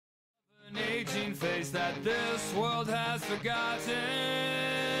face that this world has forgotten.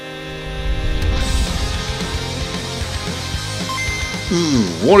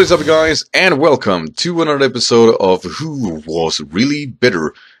 What is up, guys, and welcome to another episode of Who Was Really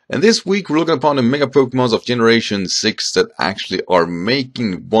Better. And this week we're looking upon the Mega Pokemons of Generation 6 that actually are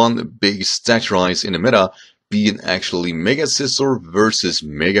making one big stat rise in the meta, being actually Mega SCIZOR versus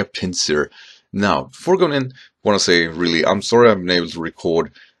Mega PINSIR. Now, before going in, I want to say, really, I'm sorry I haven't been able to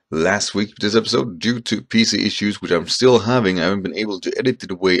record last week this episode due to PC issues, which I'm still having. I haven't been able to edit it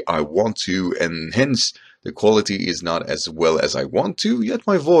the way I want to, and hence the quality is not as well as I want to, yet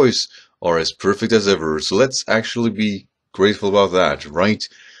my voice are as perfect as ever. So let's actually be grateful about that, right?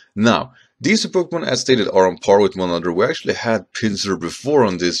 Now, these two Pokemon, as stated, are on par with one another. We actually had PINSIR before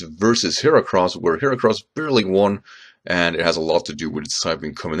on this versus Heracross, where Heracross barely won, and it has a lot to do with its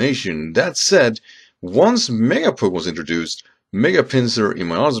typing combination. That said, once Mega Pokemon was introduced, Mega PINSIR, in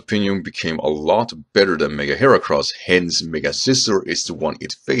my honest opinion, became a lot better than Mega Heracross. Hence, Mega SCIZOR is the one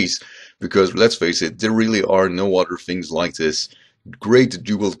it faced. Because, let's face it, there really are no other things like this. Great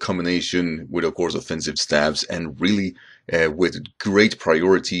dual combination with, of course, offensive stabs, and really with great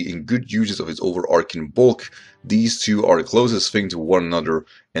priority and good uses of its overarching bulk. These two are the closest thing to one another,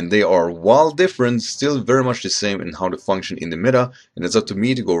 and they are, while different, still very much the same in how they function in the meta, and it's up to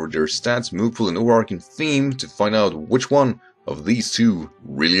me to go over their stats, move pool, and overarching theme to find out which one of these two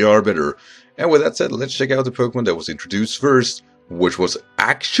really are better. And with that said, let's check out the Pokemon that was introduced first, which was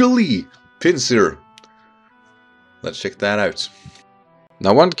actually PINSIR. Let's check that out.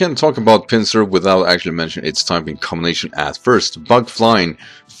 Now, one can talk about PINSIR without actually mentioning its typing combination at first. Bug Flying,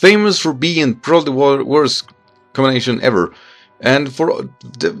 famous for being probably the worst combination ever. And for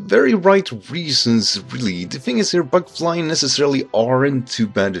the very right reasons, really. The thing is here, Bug Flying necessarily aren't too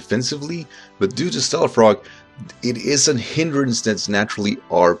bad defensively, but due to Stealth Rock, it is a hindrance that naturally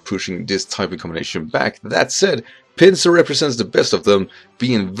are pushing this type of combination back. That said, PINSIR represents the best of them,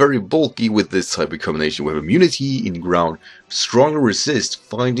 being very bulky with this type of combination. We have immunity in ground, stronger resist,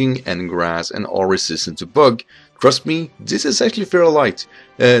 finding and grass, and are resistant to bug. Trust me, this is actually fairly light.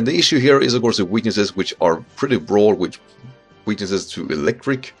 The issue here is, of course, the weaknesses, which are pretty broad, with weaknesses to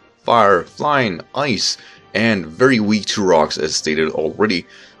electric, fire, flying, ice, and very weak to rocks, as stated already.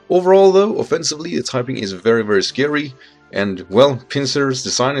 Overall, though, offensively, the typing is very, very scary, and, well, PINSIR's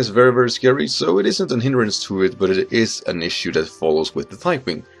design is very, very scary, so it isn't a hindrance to it, but it is an issue that follows with the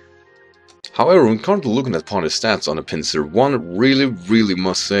typing. However, when currently looking upon the stats on the PINSIR, one really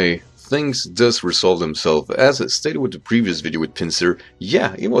must say, things does resolve themselves. As stated with the previous video with PINSIR,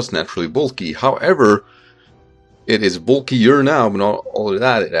 yeah, it was naturally bulky. However, it is bulkier now, but not all of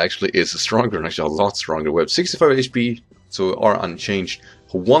that, it actually is stronger, and actually a lot stronger. We have 65 HP, so are unchanged.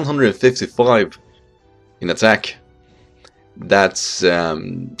 155 in attack. That's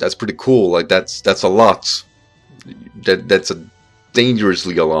pretty cool. Like that's a lot. That's a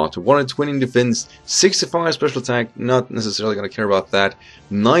dangerously a lot. 120 in defense, 65 special attack. Not necessarily gonna care about that.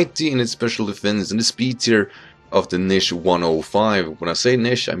 90 in its special defense, and the speed tier of the niche 105. When I say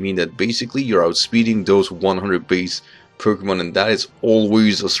niche, I mean that basically you're outspeeding those 100 base Pokemon, and that is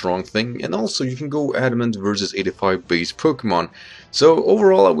always a strong thing. And also you can go adamant versus 85 base Pokemon. So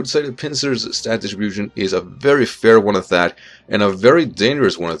overall, I would say that PINSIR's stat distribution is a very fair one at that, and a very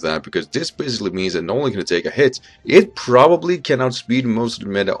dangerous one at that, because this basically means that not only can it take a hit, it probably can outspeed most of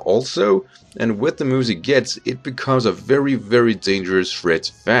the meta also, and with the moves it gets, it becomes a very dangerous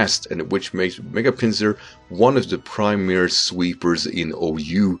threat fast, and which makes Mega PINSIR one of the premier sweepers in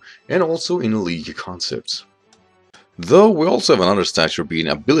OU, and also in League concepts. Though we also have another stature being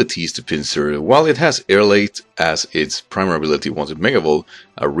abilities to PINSIR. While it has Air Late as its primary ability once it Mega Evolved,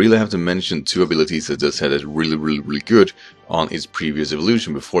 I really have to mention two abilities that just had it really good on its previous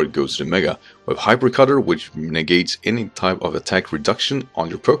evolution before it goes to the Mega. We have Hyper Cutter, which negates any type of attack reduction on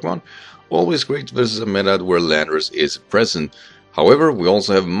your Pokemon. Always great versus a meta where Landorus is present. However, we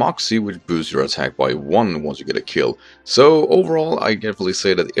also have Moxie, which boosts your attack by 1 once you get a kill. So overall, I can definitely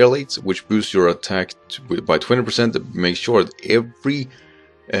say that Air Late, which boosts your attack by 20% to make sure that every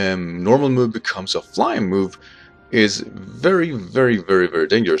normal move becomes a flying move, is very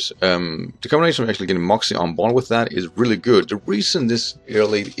dangerous. The combination of actually getting Moxie on board with that is really good. The reason this Air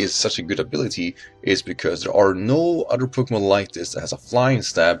Late is such a good ability is because there are no other Pokemon like this that has a flying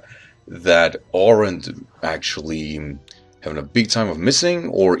stab that aren't actually having a big time of missing,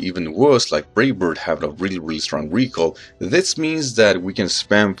 or even worse, like Brave Bird having a really strong recall. This means that we can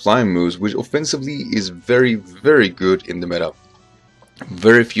spam flying moves, which offensively is very good in the meta.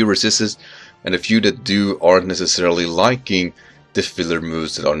 Very few resistances, and a few that do aren't necessarily liking the filler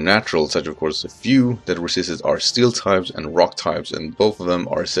moves that are natural, such of course a few that resist it are steel types and rock types, and both of them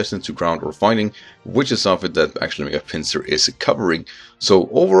are resistant to ground or fighting, which is something that actually Mega PINSIR is covering. So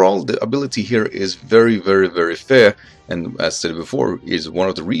overall the ability here is very fair, and as stated before, is one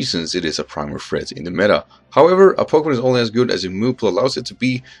of the reasons it is a primary threat in the meta. However, a Pokemon is only as good as your move pool allows it to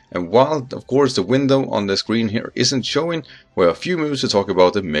be, and while of course the window on the screen here isn't showing, we have a few moves to talk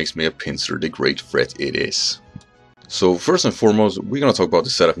about that makes Mega PINSIR the great threat it is. So first and foremost, we're going to talk about the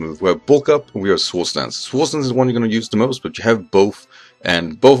setup move. We have Bulk Up and we have Sword Stance. Sword Stance is the one you're going to use the most, but you have both,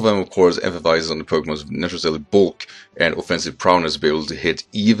 and both of them of course emphasizes on the Pokemon's necessarily bulk and offensive prowess to be able to hit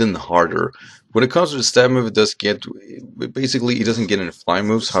even harder. When it comes to the stab move, it does get, basically it doesn't get any fly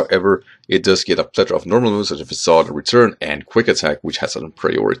moves, however it does get a plethora of normal moves such as Facade, Return, and Quick Attack, which has a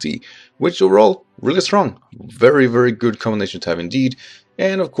priority, which overall really strong. Very good combination to have indeed.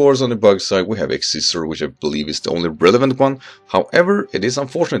 And of course on the bug side we have SCIZOR, which I believe is the only relevant one. However, it is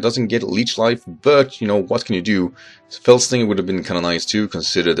unfortunate it doesn't get Leech Life, but you know, what can you do? Felt Sting would have been kinda nice too,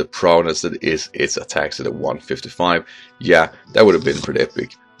 consider the prowess that is its attacks at a 155. Yeah, that would have been pretty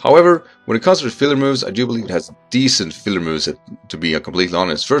epic. However, when it comes to the filler moves, I do believe it has decent filler moves, to be completely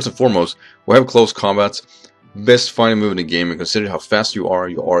honest. First and foremost, we have Close Combat. Best fighting move in the game, and consider how fast you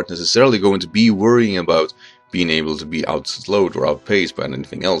aren't necessarily going to be worrying about being able to be outslowed or outpaced by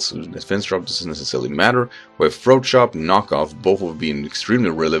anything else. Defense drop doesn't necessarily matter. We have Throat Chop, Knockoff, both of being extremely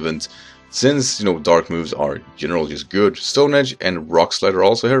relevant, since you know dark moves are generally just good. Stone Edge and Rock Slide are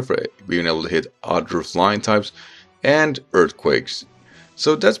also here for being able to hit other flying types, and Earthquakes.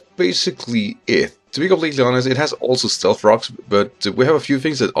 So that's basically it. To be completely honest, it has also Stealth Rocks, but we have a few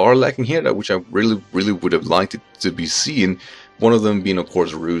things that are lacking here, that which I really would have liked it to be seen. One of them being of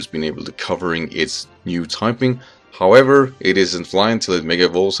course Ruse being able to covering its new typing. However, it isn't flying until it Mega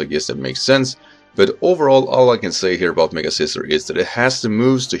Evolves, I guess that makes sense. But overall, all I can say here about Mega SCIZOR is that it has the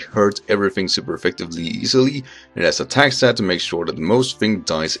moves to hurt everything super effectively easily. It has attack stat to make sure that most thing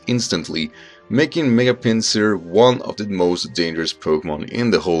dies instantly, making Mega PINSIR one of the most dangerous Pokemon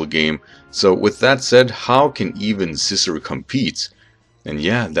in the whole game. So with that said, how can even SCIZOR compete? And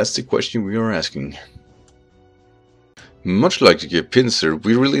yeah, that's the question we are asking. Much like the PINSIR,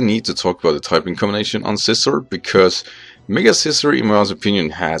 we really need to talk about the typing combination on SCIZOR, because Mega SCIZOR, in my opinion,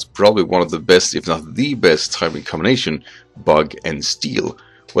 has probably one of the best, if not the best, typing combination, Bug and Steel.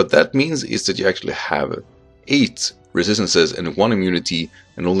 What that means is that you actually have 8 resistances and 1 immunity,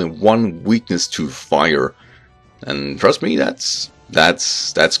 and only 1 weakness to fire. And trust me, that's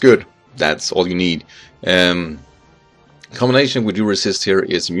good. That's all you need. Combination we do resist here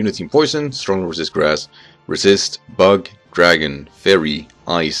is immunity and poison, strongly resist grass, resist bug, dragon, fairy,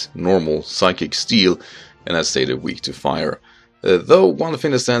 ice, normal, psychic, steel, and as stated, weak to fire. Though one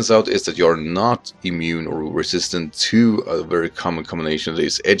thing that stands out is that you are not immune or resistant to a very common combination that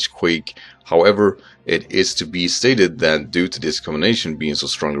is Edgequake. However, it is to be stated that due to this combination being so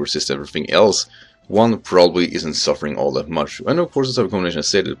strongly resistant to everything else, one probably isn't suffering all that much. And of course, this type of combination I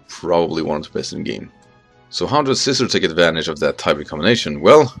stated, probably one of the best in the game. So how does SCIZOR take advantage of that type of combination?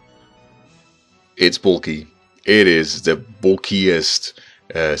 Well, it's bulky. It is the bulkiest.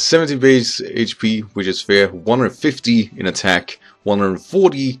 70 base HP, which is fair, 150 in attack,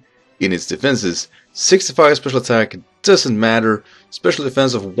 140 in its defenses, 65 special attack, doesn't matter, special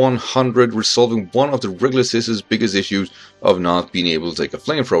defense of 100, resolving one of the regular SCIZOR's biggest issues of not being able to take a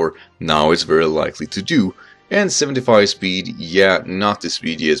flamethrower. Now it's very likely to do. And 75 speed, yeah, not the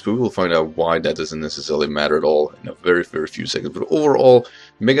speediest, but we will find out why that doesn't necessarily matter at all in a very few seconds. But overall,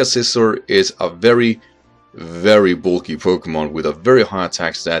 Mega SCIZOR is a very bulky Pokemon with a very high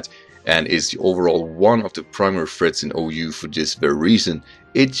attack stat, and is the overall one of the primary threats in OU for this very reason.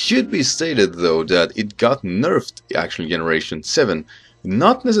 It should be stated though that it got nerfed actually Generation 7,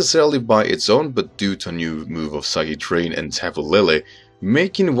 not necessarily by its own, but due to a new move of Psychic Terrain and Tapu Lele,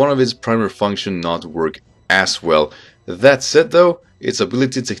 making one of its primary function not work as well. That said though, its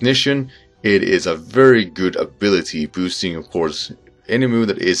ability Technician, it is a very good ability, boosting of course any move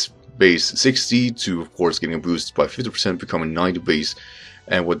that is base 60 to of course getting a boost by 50%, becoming 90 base.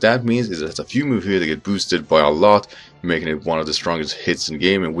 And what that means is that there's a few moves here that get boosted by a lot, making it one of the strongest hits in the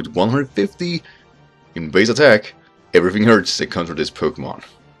game. And with 150 in base attack, everything hurts that comes with this Pokemon.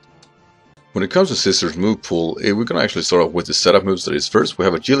 When it comes to SCIZOR's move pool, we're gonna actually start off with the setup moves. That is, first we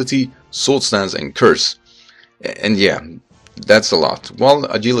have Agility, Sword Stance, and Curse. And yeah, that's a lot. While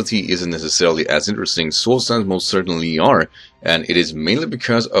Agility isn't necessarily as interesting, Sword Stance most certainly are, and it is mainly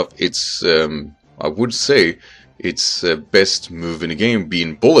because of its, I would say, its best move in the game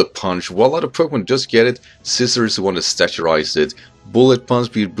being Bullet Punch. While other Pokemon just get it, SCIZOR is the one that staturized it, bullet pump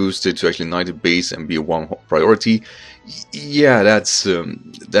speed boosted to actually 90 base and be a 1 priority. Yeah, that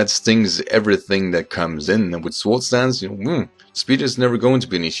stings everything that comes in. And with sword stance, speed is never going to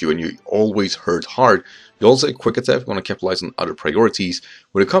be an issue, and you always hurt hard. You also have quick attack, want to capitalize on other priorities.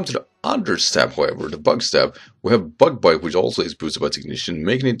 When it comes to the other stab, however, the bug stab, we have bug bite, which also is boosted by technician,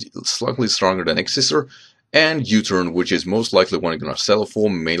 making it slightly stronger than SCIZOR, and U-turn, which is most likely one you're gonna settle for,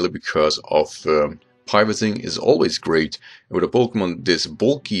 mainly because of pivoting is always great. And with a Pokemon this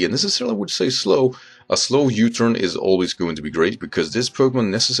bulky and necessarily I would say slow, a slow U-turn is always going to be great because this Pokemon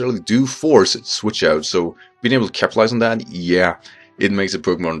necessarily do force switch out. So being able to capitalize on that, yeah, it makes the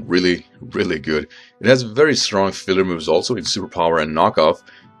Pokemon really, really good. It has very strong filler moves also in Superpower and Knockoff,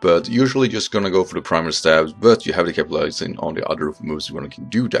 but usually just gonna go for the primary stabs, but you have to capitalize on the other moves you can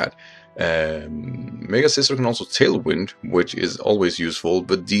do that. Mega SCIZOR can also Tailwind, which is always useful,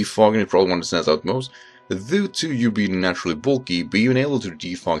 but Defogging is probably one that stands out most, due to you being naturally bulky, being able to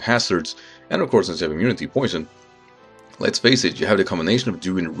defog hazards, and of course since you have immunity poison. Let's face it, you have the combination of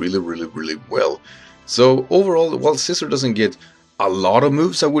doing really, really, really well. So overall, while SCIZOR doesn't get a lot of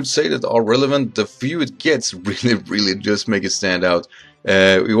moves, I would say, that are relevant, the few it gets really, really just make it stand out.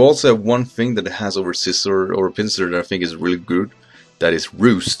 We also have one thing that it has over SCIZOR or PINSIR that I think is really good, that is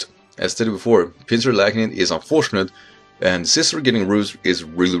Roost. As stated before, PINSIR lacking it is unfortunate, and SCIZOR getting Roost is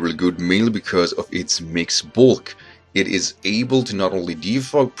really, really good, mainly because of its mixed bulk. It is able to not only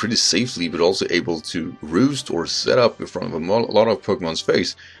defog pretty safely, but also able to roost or set up in front of a lot of Pokemon's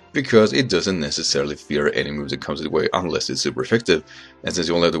face, because it doesn't necessarily fear any move that comes its way unless it's super effective. And since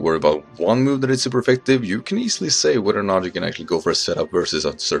you only have to worry about one move that is super effective, you can easily say whether or not you can actually go for a setup versus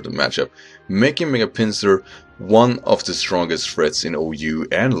a certain matchup, making Mega PINSIR one of the strongest threats in OU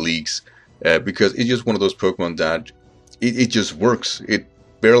and leagues, because it's just one of those Pokemon that it just works. It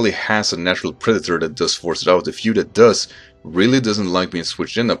barely has a natural predator that does force it out. The few that does really doesn't like being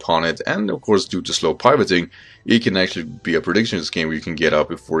switched in upon it, and of course due to slow pivoting, it can actually be a predictions game where you can get up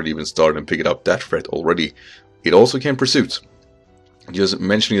before it even started and pick it up that threat already. It also can pursuit. Just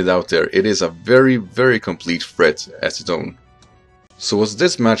mentioning it out there, it is a very, very complete threat as its own. So what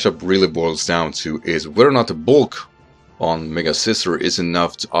this matchup really boils down to is whether or not the bulk on Mega SCIZOR is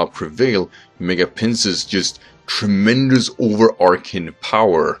enough to out-prevail Mega PINSIR's just tremendous overarching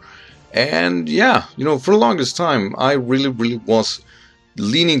power. And yeah, for the longest time I really was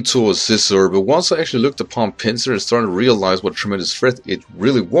leaning towards SCIZOR, but once I actually looked upon PINSIR and started to realize what a tremendous threat it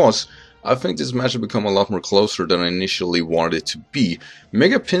really was, I think this match has become a lot more closer than I initially wanted it to be.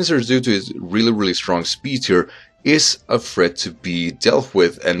 Mega PINSIR, due to its really strong speed here, is a threat to be dealt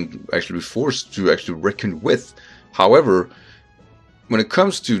with and actually be forced to actually reckon with. However, when it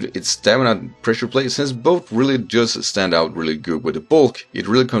comes to its stamina and pressure play, since both really just stand out really good with the bulk, it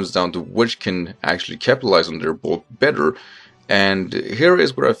really comes down to which can actually capitalize on their bulk better. And here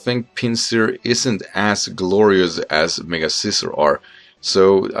is where I think PINSIR isn't as glorious as Mega SCIZOR are.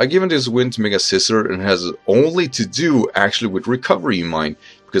 So I given this win to Mega SCIZOR, and it has only to do actually with recovery in mind,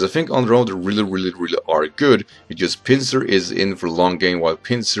 because I think on their own they really are good. It's just PINSIR is in for the long game, while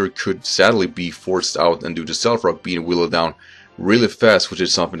PINSIR could sadly be forced out and due to Stealth Rock being wheeled down really fast, which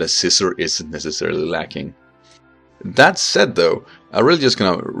is something that SCIZOR isn't necessarily lacking. That said though, I really just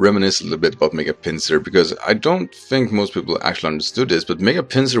gonna reminisce a little bit about Mega PINSIR, because I don't think most people actually understood this, but Mega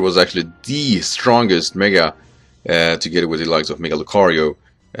PINSIR was actually the strongest Mega, together with the likes of Mega Lucario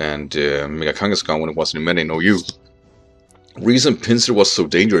and Mega Kangaskhan when it was in meta in OU. Reason PINSIR was so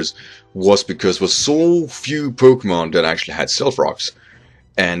dangerous was because there was so few Pokemon that actually had Stealth Rocks,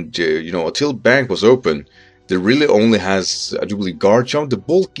 and until Bank was open, there really only has, I do believe, Garchomp. The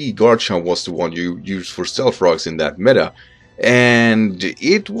bulky Garchomp was the one you used for Stealth Rocks in that meta, and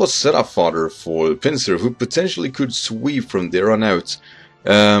it was setup fodder for PINSIR, who potentially could sweep from there on out.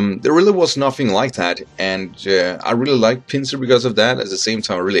 There really was nothing like that, and I really like PINSIR because of that. At the same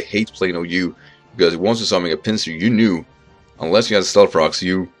time, I really hate playing OU, because once you saw Mega PINSIR, you knew, unless you had Stealth Rocks,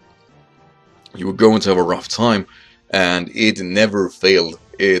 you were going to have a rough time, and it never failed.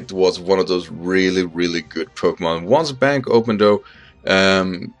 It was one of those really good Pokemon. Once Bank opened though,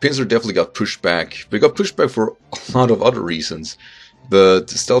 PINSIR definitely got pushed back. But it got pushed back for a lot of other reasons,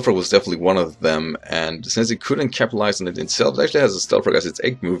 but Stealth Rock was definitely one of them, and since it couldn't capitalize on it itself, it actually has a Stealth Rock as its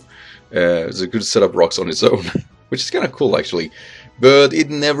egg move. It's a good setup rocks on its own, which is kind of cool actually, but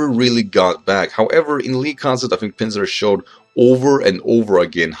it never really got back. However, in League Concept, I think PINSIR showed over and over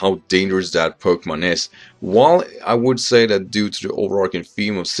again how dangerous that Pokemon is. While I would say that due to the overarching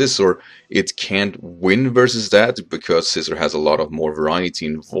theme of SCIZOR, it can't win versus that, because SCIZOR has a lot of more variety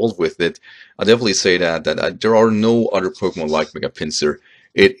involved with it, I definitely say that there are no other Pokemon like Mega PINSIR.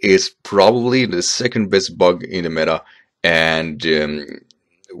 It is probably the second best bug in the meta, and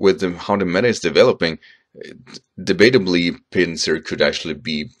with how the meta is developing, debatably PINSIR could actually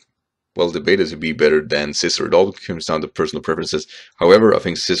be, well, debated to be better than SCIZOR. It all comes down to personal preferences. However, I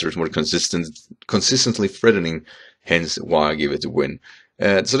think SCIZOR is more consistently threatening, hence why I give it a win.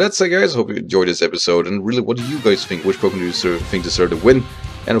 So that's it, guys. Hope you enjoyed this episode. And really, what do you guys think? Which Pokemon do you think deserve the win?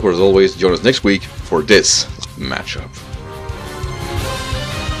 And of course, as always, join us next week for this matchup.